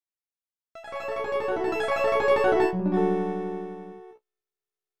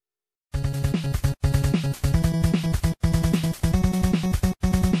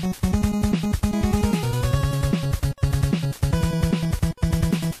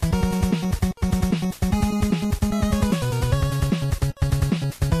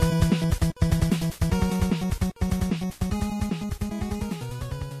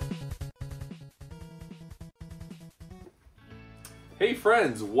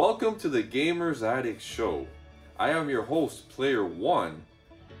friends, welcome to the Gamers Addict Show. I am your host, Player One,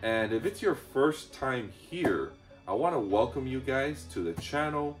 and if it's your first time here, I want to welcome you guys to the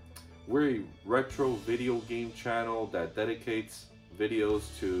channel. We're a retro video game channel that dedicates videos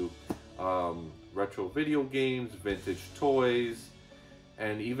to retro video games, vintage toys,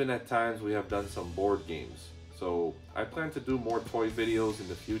 and even at times we have done some board games. So I plan to do more toy videos in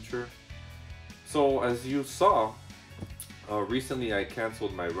the future. So as you saw, recently I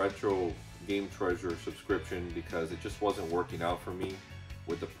canceled my Retro Game Treasure subscription because it just wasn't working out for me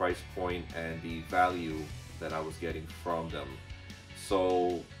with the price point and the value that I was getting from them.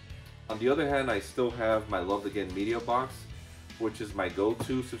 So on the other hand, I still have my Love Again Media box, which is my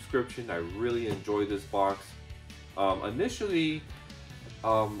go-to subscription. I really enjoy this box. Initially,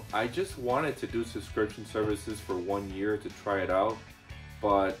 I just wanted to do subscription services for 1 year to try it out,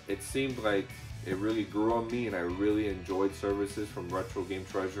 but it seemed like it really grew on me, and I really enjoyed services from Retro Game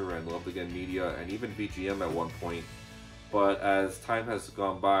Treasure and Love Again Media and even VGM at one point. But as time has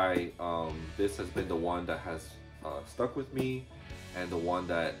gone by, this has been the one that has stuck with me and the one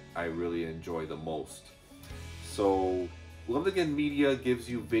that I really enjoy the most. So Love Again Media gives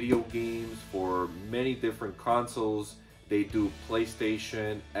you video games for many different consoles. They do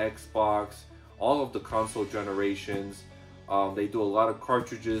PlayStation, Xbox, all of the console generations. They do a lot of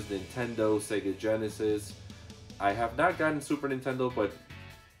cartridges, Nintendo, Sega Genesis. I have not gotten Super Nintendo, but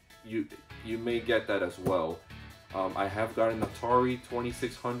you may get that as well. I have gotten Atari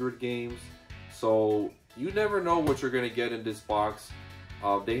 2600 games. So you never know what you're going to get in this box.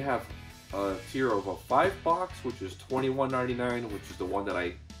 They have a tier of a 5 box, which is $21.99, which is the one that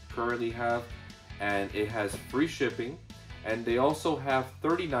I currently have. And it has free shipping. And they also have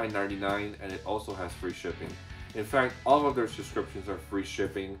 $39.99, and it also has free shipping. In fact, all of their subscriptions are free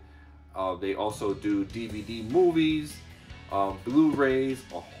shipping. They also do DVD movies, Blu-rays,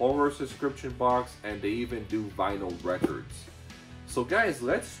 a horror subscription box, and they even do vinyl records. So guys,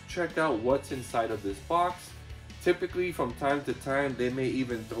 let's check out what's inside of this box. Typically, from time to time, they may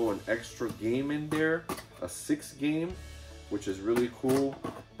even throw an extra game in there, a 6th game, which is really cool.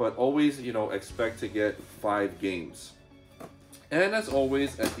 But always, you know, expect to get 5 games. And as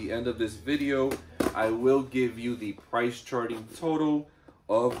always, at the end of this video, I will give you the price charting total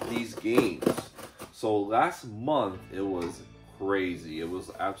of these games. So last month, it was crazy. It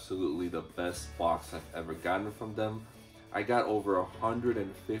was absolutely the best box I've ever gotten from them. I got over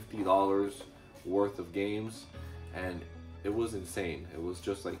 $150 worth of games, and it was insane. It was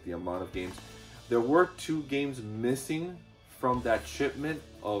just like the amount of games. There were 2 games missing from that shipment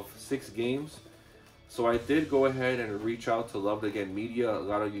of 6 games. So I did go ahead and reach out to Love Again Media. A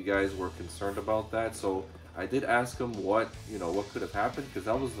lot of you guys were concerned about that. So I did ask them what could have happened, because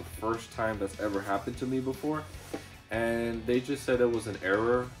that was the first time that's ever happened to me before. And they just said it was an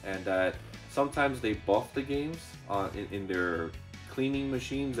error, and that sometimes they buff the games in their cleaning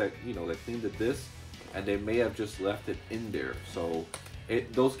machines that clean the disc, and they may have just left it in there. So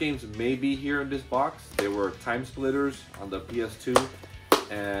those games may be here in this box. They were Time Splitters on the PS2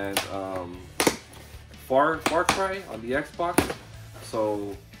 and Far Cry on the Xbox,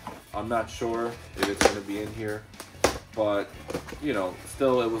 so I'm not sure if it's going to be in here, but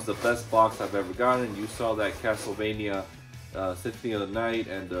still, it was the best box I've ever gotten. You saw that Castlevania Symphony of the Night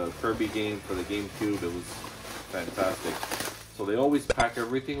and the Kirby game for the GameCube. It was fantastic. So they always pack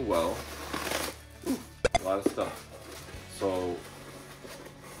everything well. Ooh, a lot of stuff. So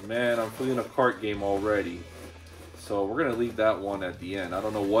man, I'm feeling a cart game already. So we're gonna leave that one at the end. I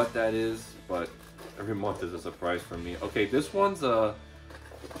don't know what that is, but every month is a surprise for me. Okay, this one's not.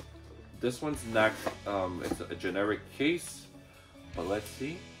 It's a generic case, but let's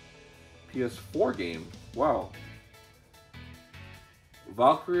see. PS4 game. Wow.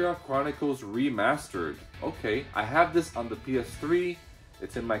 Valkyria Chronicles Remastered. Okay, I have this on the PS3.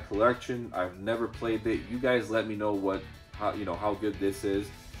 It's in my collection. I've never played it. You guys let me know how good this is.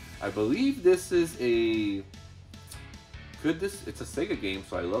 I believe this is a. It's a Sega game,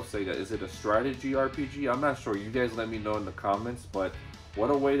 so I love Sega. Is it a strategy RPG? I'm not sure. You guys let me know in the comments, but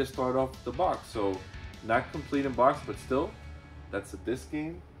what a way to start off the box. So, not complete in box, but still, that's a disc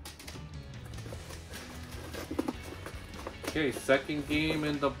game. Okay, second game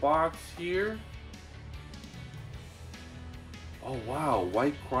in the box here. Oh wow,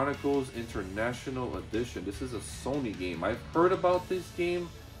 White Chronicles International Edition. This is a Sony game. I've heard about this game.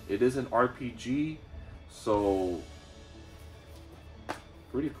 It is an RPG, so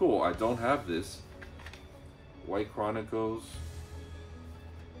pretty cool. I don't have this. White Chronicles.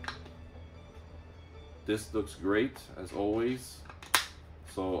 This looks great, as always.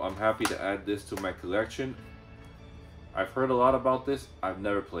 So I'm happy to add this to my collection. I've heard a lot about this. I've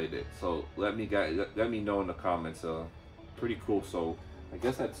never played it, so let me know in the comments. Pretty cool. So I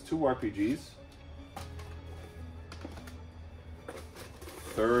guess that's 2 RPGs.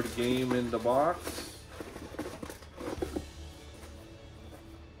 Third game in the box.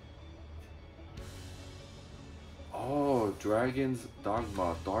 Oh, Dragon's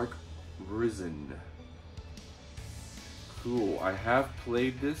Dogma Dark Risen. Cool. I have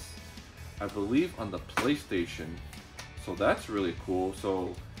played this, I believe, on the PlayStation. So that's really cool.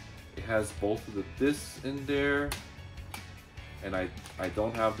 So it has both of the discs in there. And I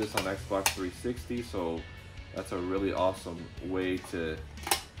don't have this on Xbox 360, so that's a really awesome way to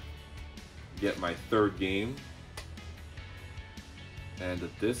get my third game. And the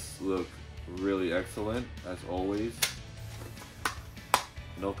discs look really excellent, as always.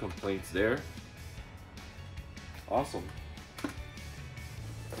 No complaints there. Awesome.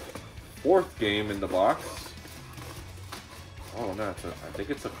 Fourth game in the box. Oh no, I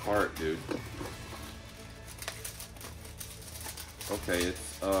think it's a cart, dude. Okay,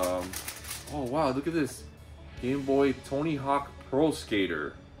 it's oh wow, look at this. Game Boy Tony Hawk Pro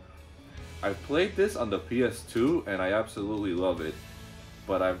Skater. I've played this on the PS2 and I absolutely love it,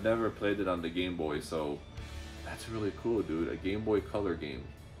 but I've never played it on the Game Boy, so that's really cool, dude. A Game Boy Color game.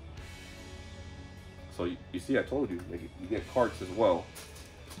 So you see, I told you, you get carts as well.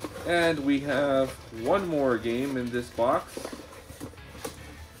 And we have one more game in this box.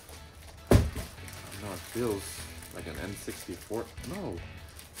 I don't know, it feels like an N64. No,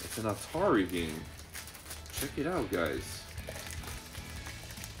 it's an Atari game. Check it out, guys.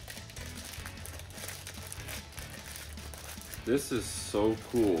 This is so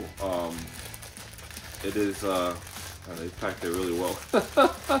cool. It is, they packed it really well.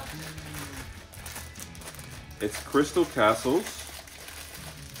 It's Crystal Castles.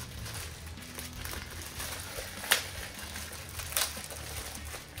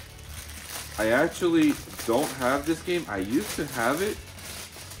 I actually don't have this game. I used to have it,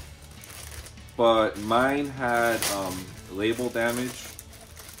 but mine had label damage,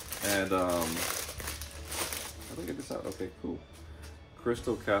 and how do I get this out? Okay, cool.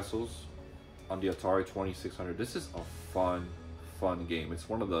 Crystal Castles on the Atari 2600. This is a fun game. It's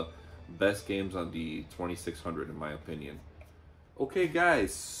one of the best games on the 2600 in my opinion. Okay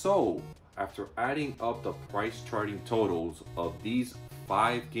guys, so after adding up the price charting totals of these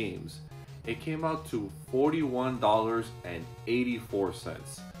 5 games, it came out to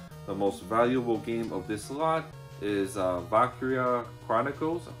 $41.84. The most valuable game of this lot is Valkyria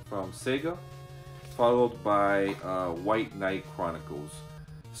Chronicles from Sega, followed by White Knight Chronicles.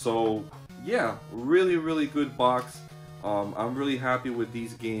 So yeah, really good box. I'm really happy with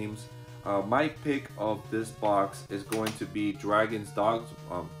these games. My pick of this box is going to be Dragon's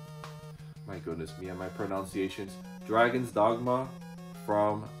Dogma. My goodness me and my pronunciations. Dragon's Dogma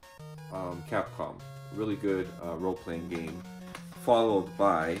from Capcom. Really good role-playing game. Followed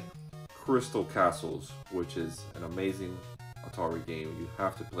by Crystal Castles, which is an amazing Atari game. You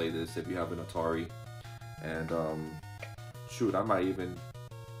have to play this if you have an Atari. And shoot, I might even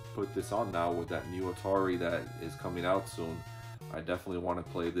put this on now with that new Atari that is coming out soon. I definitely want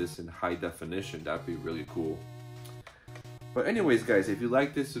to play this in high definition. That'd be really cool. But anyways guys, if you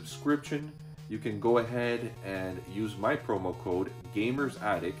like this subscription, you can go ahead and use my promo code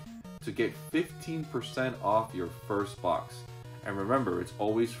GamersAddict to get 15% off your first box. And remember, it's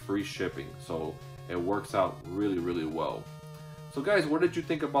always free shipping, so it works out really well. So guys, what did you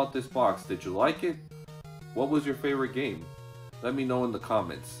think about this box? Did you like it? What was your favorite game? Let me know in the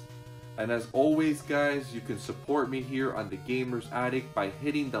comments. And as always guys, you can support me here on The Gamers Addict by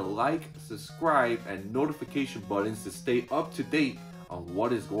hitting the like, subscribe, and notification buttons to stay up to date on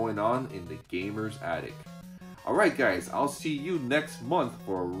what is going on in The Gamers Addict. Alright guys, I'll see you next month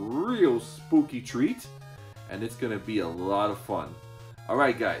for a real spooky treat, and it's gonna be a lot of fun.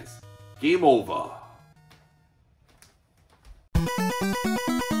 Alright guys, game over.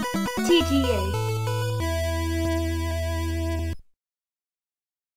 TGA.